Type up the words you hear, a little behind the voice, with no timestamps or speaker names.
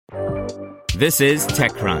This is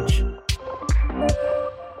TechCrunch.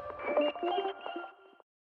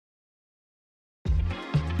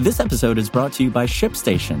 This episode is brought to you by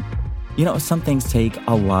ShipStation. You know, some things take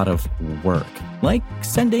a lot of work, like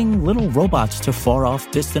sending little robots to far-off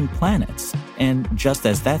distant planets. And just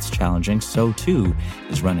as that's challenging, so too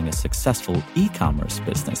is running a successful e-commerce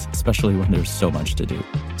business, especially when there's so much to do.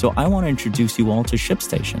 So I want to introduce you all to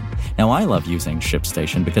ShipStation. Now, I love using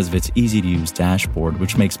ShipStation because of its easy-to-use dashboard,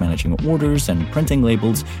 which makes managing orders and printing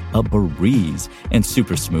labels a breeze and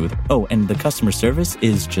super smooth. Oh, and the customer service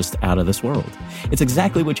is just out of this world. It's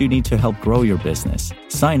exactly what you need to help grow your business.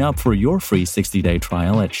 Sign up for your free 60-day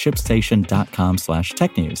trial at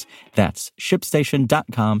shipstation.com/technews. That's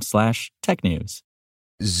shipstation.com/technews.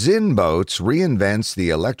 Zin Boats reinvents the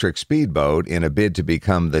electric speedboat in a bid to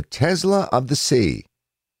become the Tesla of the sea.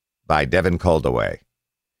 By Devin Coldaway.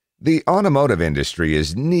 The automotive industry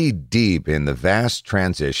is knee-deep in the vast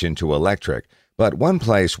transition to electric, but one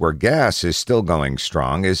place where gas is still going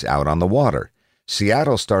strong is out on the water.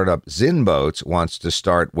 Seattle startup Zin Boats wants to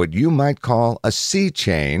start what you might call a sea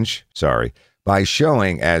change, by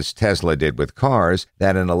showing, as Tesla did with cars,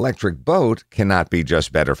 that an electric boat cannot be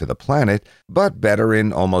just better for the planet, but better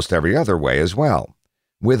in almost every other way as well.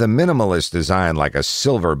 With a minimalist design like a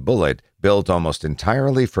silver bullet built almost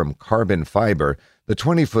entirely from carbon fiber, the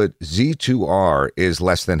 20-foot Z2R is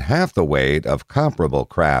less than half the weight of comparable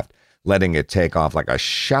craft, letting it take off like a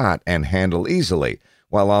shot and handle easily,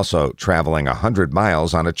 while also traveling 100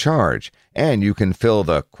 miles on a charge, and you can fill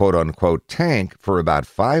the quote-unquote tank for about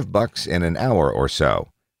 $5 in an hour or so.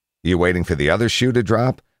 You waiting for the other shoe to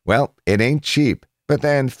drop? Well, it ain't cheap, but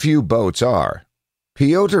then few boats are.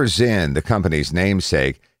 Piotr Zin, the company's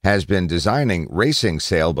namesake, has been designing racing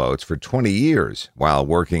sailboats for 20 years while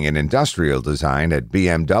working in industrial design at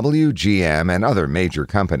BMW, GM, and other major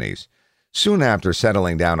companies. Soon after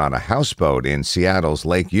settling down on a houseboat in Seattle's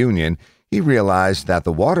Lake Union, he realized that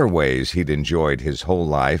the waterways he'd enjoyed his whole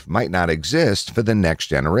life might not exist for the next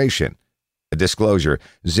generation. A disclosure,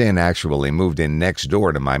 Zin actually moved in next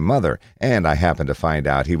door to my mother, and I happened to find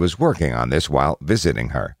out he was working on this while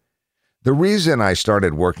visiting her. The reason I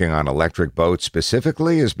started working on electric boats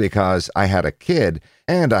specifically is because I had a kid,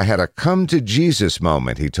 and I had a come-to-Jesus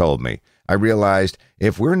moment, he told me. I realized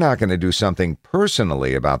if we're not going to do something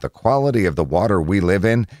personally about the quality of the water we live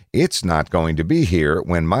in, it's not going to be here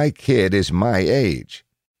when my kid is my age.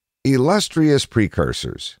 Illustrious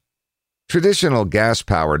precursors. Traditional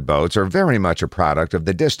gas-powered boats are very much a product of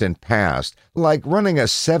the distant past, like running a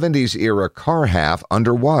 70s-era car half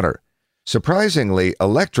underwater. Surprisingly,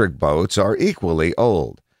 electric boats are equally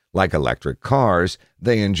old. Like electric cars,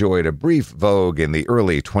 they enjoyed a brief vogue in the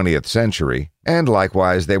early 20th century, and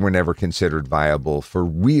likewise they were never considered viable for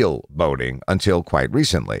real boating until quite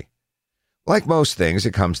recently. Like most things,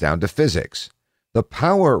 it comes down to physics. The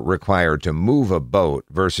power required to move a boat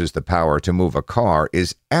versus the power to move a car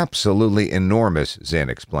is absolutely enormous, Zin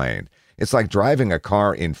explained. It's like driving a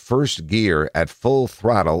car in first gear at full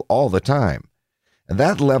throttle all the time.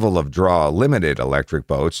 That level of draw limited electric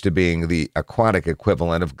boats to being the aquatic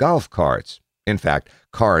equivalent of golf carts. In fact,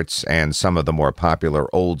 carts and some of the more popular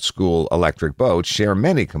old-school electric boats share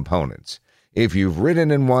many components. If you've ridden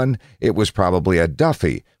in one, it was probably a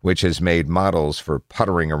Duffy, which has made models for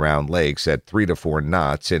puttering around lakes at 3 to 4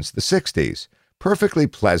 knots since the 60s. Perfectly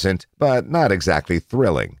pleasant, but not exactly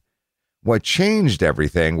thrilling. What changed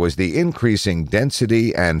everything was the increasing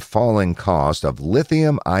density and falling cost of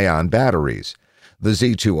lithium-ion batteries. The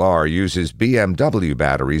Z2R uses BMW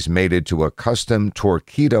batteries mated to a custom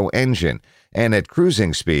Torqeedo engine, and at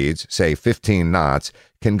cruising speeds, say 15 knots,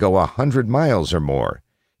 can go 100 miles or more.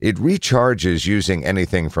 It recharges using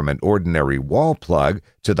anything from an ordinary wall plug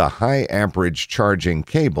to the high-amperage charging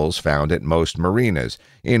cables found at most marinas,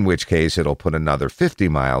 in which case it'll put another 50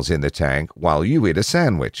 miles in the tank while you eat a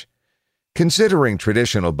sandwich. Considering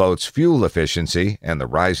traditional boats' fuel efficiency and the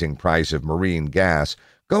rising price of marine gas,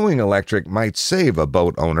 going electric might save a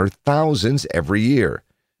boat owner thousands every year.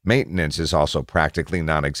 Maintenance is also practically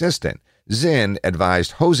non-existent. Zin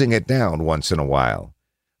advised hosing it down once in a while.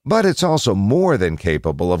 But it's also more than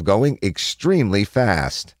capable of going extremely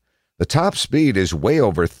fast. The top speed is way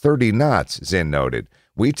over 30 knots, Zin noted.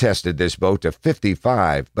 We tested this boat to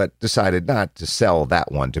 55, but decided not to sell that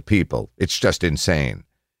one to people. It's just insane.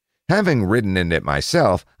 Having ridden in it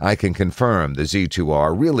myself, I can confirm the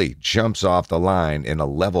Z2R really jumps off the line in a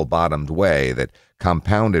level-bottomed way that,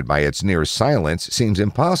 compounded by its near silence, seems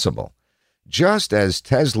impossible. Just as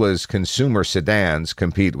Tesla's consumer sedans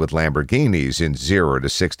compete with Lamborghinis in 0 to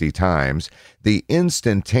 60 times, the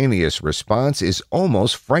instantaneous response is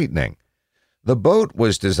almost frightening. The boat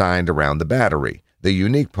was designed around the battery. The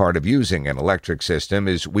unique part of using an electric system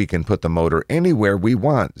is we can put the motor anywhere we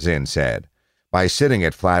want, Zin said. By sitting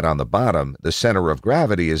it flat on the bottom, the center of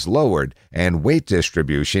gravity is lowered and weight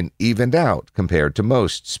distribution evened out compared to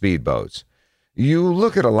most speedboats. You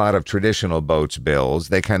look at a lot of traditional boats' bills,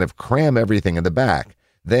 they kind of cram everything in the back.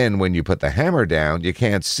 Then when you put the hammer down, you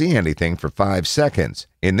can't see anything for 5 seconds.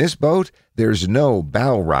 In this boat, there's no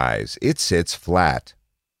bow rise. It sits flat.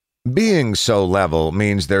 Being so level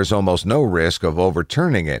means there's almost no risk of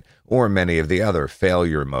overturning it or many of the other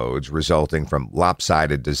failure modes resulting from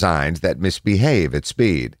lopsided designs that misbehave at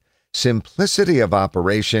speed. Simplicity of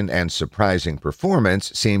operation and surprising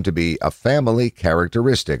performance seem to be a family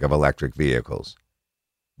characteristic of electric vehicles.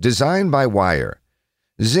 Design by wire.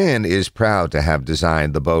 Zin is proud to have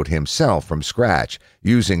designed the boat himself from scratch,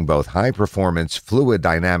 using both high-performance fluid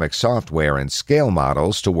dynamic software and scale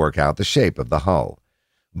models to work out the shape of the hull.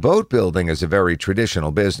 Boat building is a very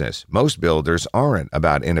traditional business. Most builders aren't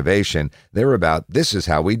about innovation, they're about "this is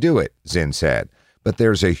how we do it," Zin said. But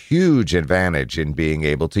there's a huge advantage in being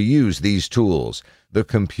able to use these tools. The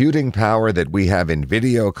computing power that we have in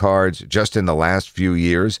video cards just in the last few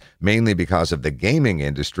years, mainly because of the gaming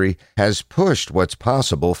industry, has pushed what's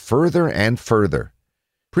possible further and further.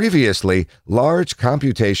 Previously, large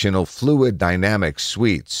computational fluid dynamics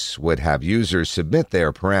suites would have users submit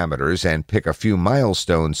their parameters and pick a few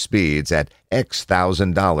milestone speeds at X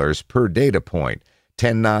 $1,000 per data point,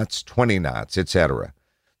 10 knots, 20 knots, etc.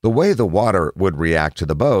 The way the water would react to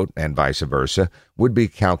the boat, and vice versa, would be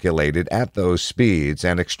calculated at those speeds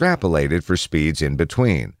and extrapolated for speeds in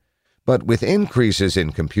between. But with increases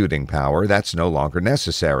in computing power, that's no longer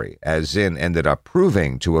necessary, as Zin ended up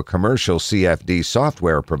proving to a commercial CFD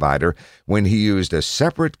software provider when he used a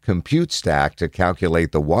separate compute stack to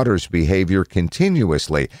calculate the water's behavior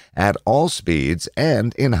continuously at all speeds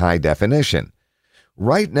and in high definition.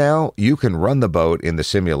 Right now, you can run the boat in the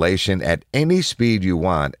simulation at any speed you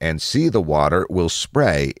want and see the water will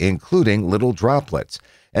spray, including little droplets.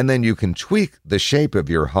 And then you can tweak the shape of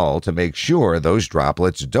your hull to make sure those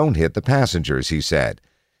droplets don't hit the passengers, he said.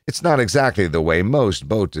 It's not exactly the way most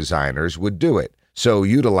boat designers would do it, so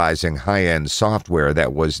utilizing high-end software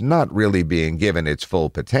that was not really being given its full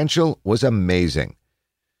potential was amazing.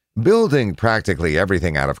 Building practically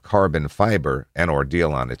everything out of carbon fiber, an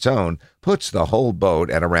ordeal on its own, puts the whole boat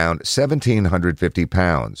at around 1,750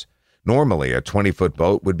 pounds. Normally, a 20-foot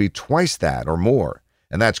boat would be twice that or more.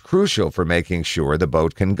 And that's crucial for making sure the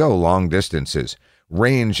boat can go long distances.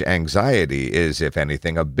 Range anxiety is, if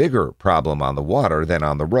anything, a bigger problem on the water than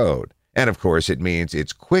on the road. And of course, it means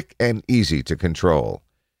it's quick and easy to control.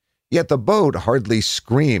 Yet the boat hardly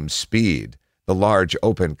screams speed. The large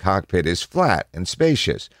open cockpit is flat and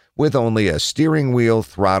spacious, with only a steering wheel,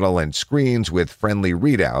 throttle, and screens with friendly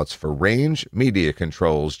readouts for range, media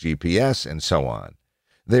controls, GPS, and so on.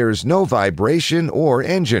 There's no vibration or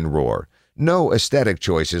engine roar. No aesthetic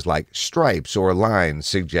choices like stripes or lines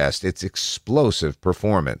suggest its explosive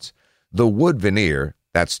performance. The wood veneer,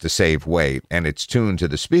 that's to save weight, and it's tuned to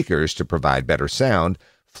the speakers to provide better sound,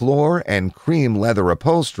 floor and cream leather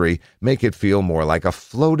upholstery make it feel more like a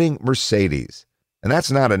floating Mercedes. And that's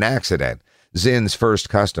not an accident. Zin's first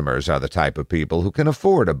customers are the type of people who can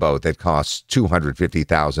afford a boat that costs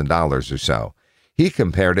 $250,000 or so. He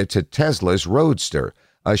compared it to Tesla's Roadster,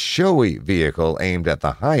 a showy vehicle aimed at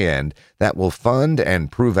the high end that will fund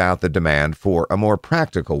and prove out the demand for a more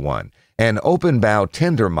practical one. An open-bow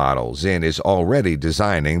tender model Zin is already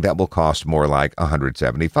designing that will cost more like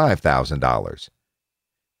 $175,000.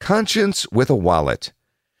 Conscience with a wallet.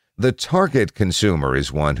 The target consumer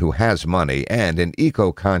is one who has money and an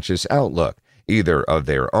eco-conscious outlook, either of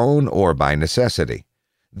their own or by necessity.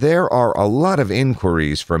 There are a lot of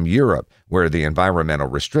inquiries from Europe, where the environmental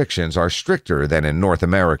restrictions are stricter than in North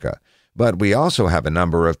America. But we also have a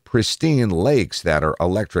number of pristine lakes that are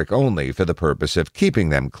electric only for the purpose of keeping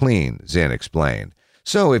them clean, Zin explained.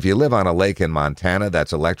 So if you live on a lake in Montana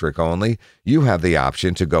that's electric only, you have the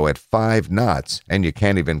option to go at 5 knots, and you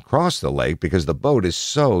can't even cross the lake because the boat is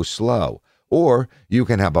so slow. Or you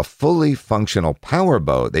can have a fully functional power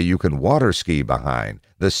boat that you can water ski behind,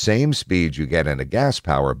 the same speed you get in a gas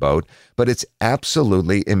power boat, but it's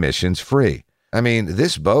absolutely emissions-free. I mean,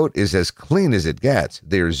 this boat is as clean as it gets.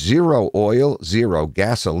 There's zero oil, zero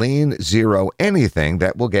gasoline, zero anything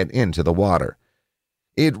that will get into the water.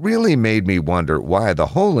 It really made me wonder why the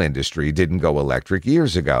whole industry didn't go electric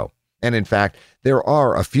years ago. And in fact, there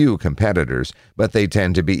are a few competitors, but they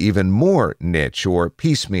tend to be even more niche or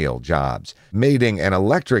piecemeal jobs, mating an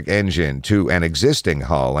electric engine to an existing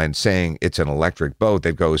hull and saying it's an electric boat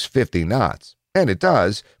that goes 50 knots. And it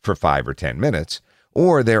does, for 5 or 10 minutes.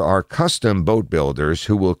 Or there are custom boat builders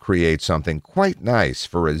who will create something quite nice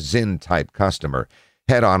for a Zin-type customer.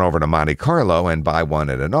 Head on over to Monte Carlo and buy one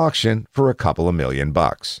at an auction for a couple of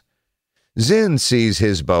 $1,000,000. Zin sees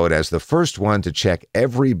his boat as the first one to check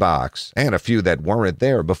every box, and a few that weren't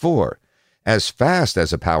there before. As fast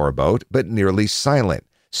as a powerboat, but nearly silent.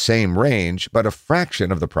 Same range, but a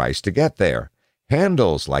fraction of the price to get there.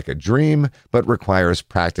 Handles like a dream, but requires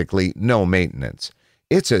practically no maintenance.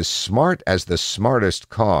 It's as smart as the smartest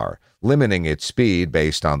car, limiting its speed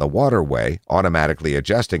based on the waterway, automatically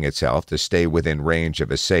adjusting itself to stay within range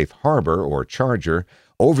of a safe harbor or charger,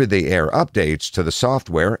 over-the-air updates to the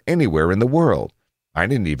software anywhere in the world. I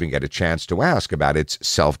didn't even get a chance to ask about its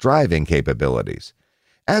self-driving capabilities.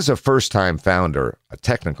 As a first-time founder, a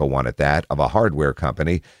technical one at that, of a hardware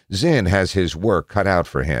company, Zin has his work cut out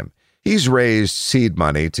for him. He's raised seed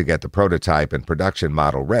money to get the prototype and production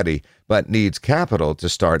model ready, but needs capital to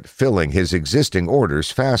start filling his existing orders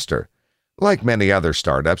faster. Like many other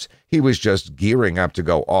startups, he was just gearing up to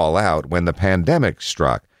go all out when the pandemic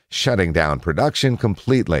struck, shutting down production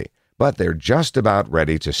completely, but they're just about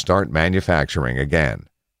ready to start manufacturing again.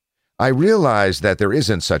 I realize that there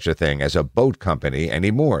isn't such a thing as a boat company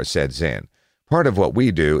anymore, said Zin. Part of what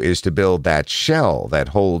we do is to build that shell that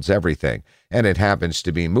holds everything, and it happens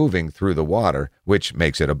to be moving through the water, which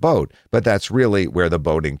makes it a boat, but that's really where the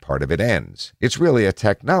boating part of it ends. It's really a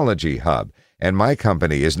technology hub, and my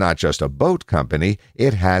company is not just a boat company,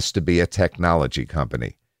 it has to be a technology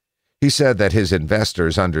company. He said that his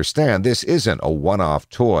investors understand this isn't a one-off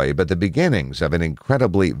toy, but the beginnings of an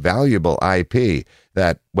incredibly valuable IP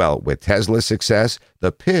that, well, with Tesla's success,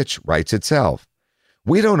 the pitch writes itself.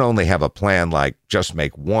 We don't only have a plan like just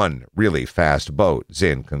make one really fast boat,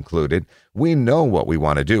 Zin concluded. We know what we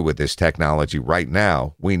want to do with this technology right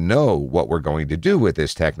now. We know what we're going to do with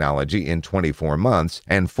this technology in 24 months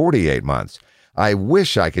and 48 months. I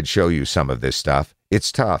wish I could show you some of this stuff.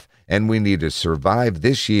 It's tough, and we need to survive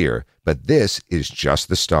this year, but this is just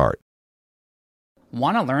the start.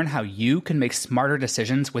 Want to learn how you can make smarter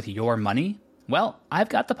decisions with your money? Well, I've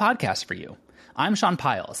got the podcast for you. I'm Sean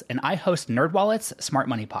Piles, and I host NerdWallet's Smart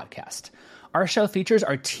Money Podcast. Our show features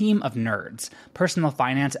our team of nerds, personal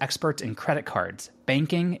finance experts in credit cards,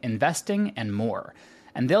 banking, investing, and more.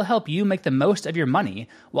 And they'll help you make the most of your money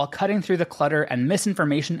while cutting through the clutter and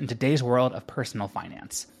misinformation in today's world of personal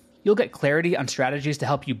finance. You'll get clarity on strategies to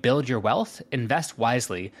help you build your wealth, invest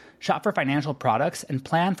wisely, shop for financial products, and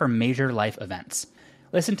plan for major life events.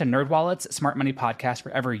 Listen to NerdWallet's Smart Money Podcast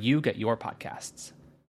wherever you get your podcasts.